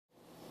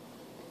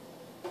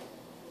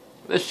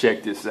Let's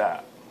check this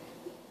out.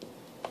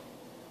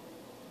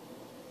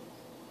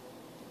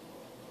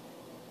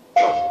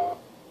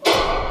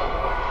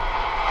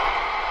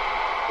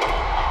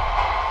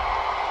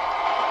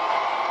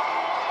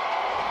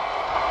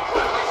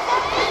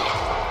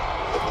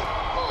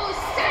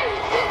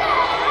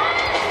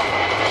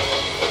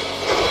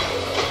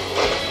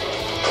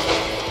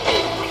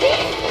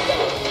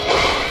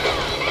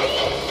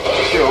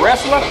 You're a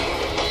wrestler?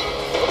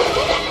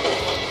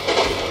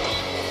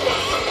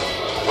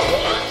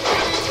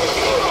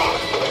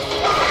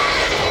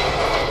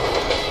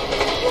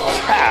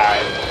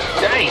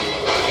 God dang.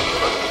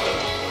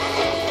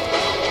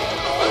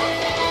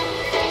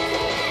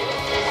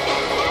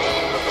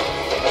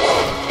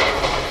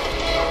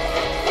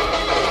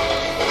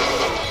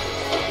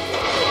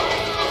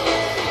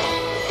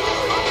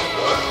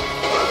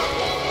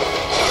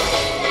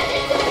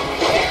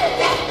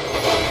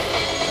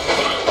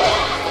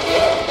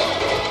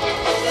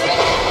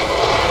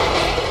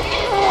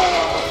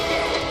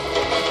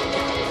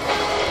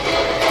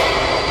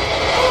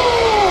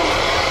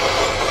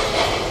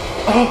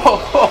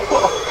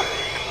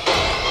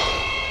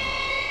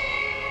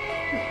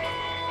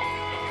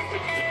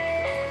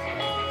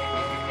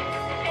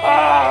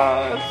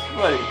 Ah, that's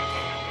funny.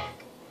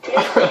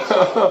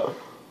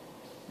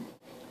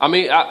 I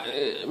mean,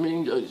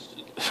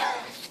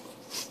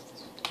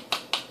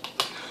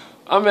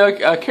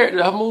 a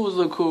character, her moves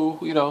look cool,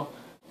 you know.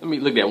 Let me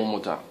look at that one more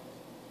time.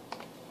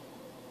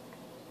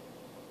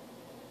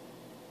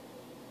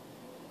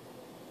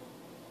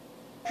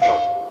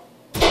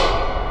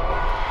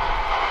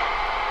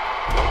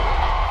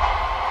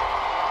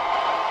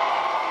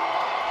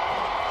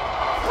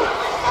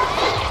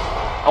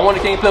 I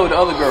wonder can you play with the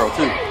other girl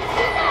too.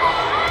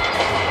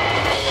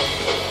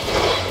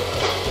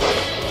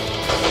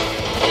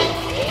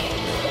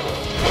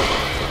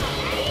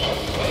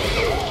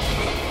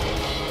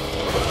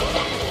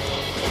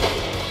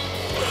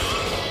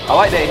 I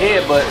like that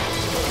headbutt.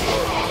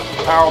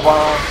 Power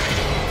bomb.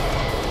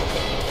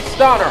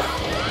 Stunner.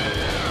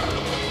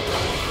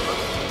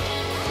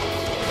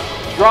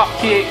 Drop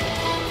kick.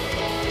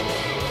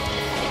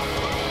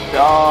 The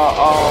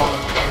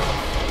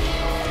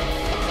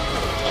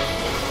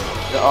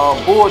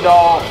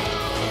bulldog.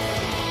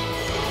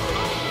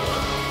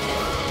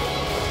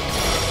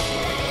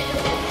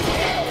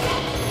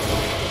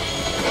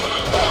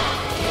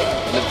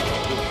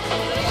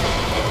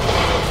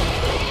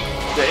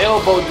 The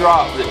elbow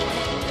drop.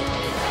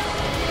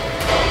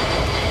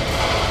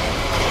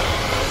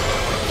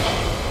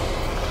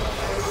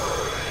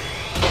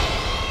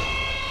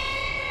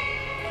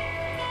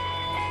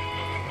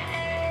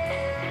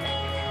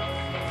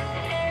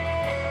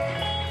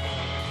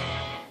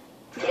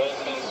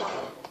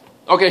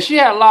 Okay, she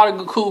had a lot of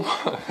good cool.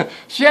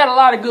 She had a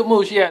lot of good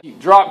moves. She had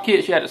drop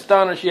kick. She had the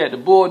stunner. She had the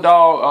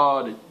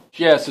bulldog.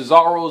 She had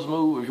Cesaro's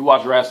move. If you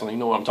watch wrestling, you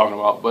know what I'm talking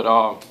about. But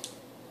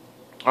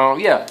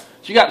yeah,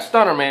 she got the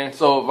stunner, man.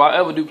 So if I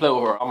ever do play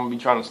with her, I'm gonna be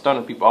trying to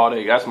stun people all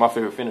day. That's my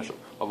favorite finisher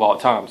of all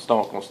time.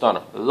 Stone Cold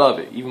Stunner. Love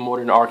it, even more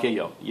than the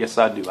RKO. Yes,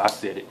 I do. I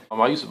said it.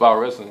 I used to buy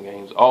wrestling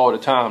games all the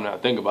time. Now I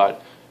think about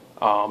it.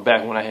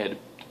 Back when I had the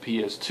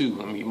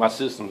PS2. I mean, my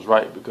system's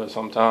right because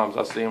sometimes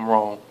I say I'm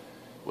wrong.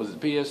 Was it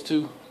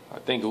PS2? I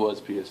think it was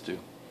PS2.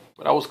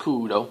 But that was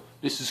cool, though.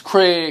 This is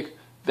Craig,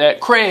 that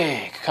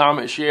Craig.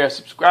 Comment, share,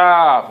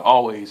 subscribe.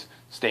 Always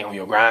stay on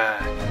your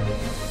grind.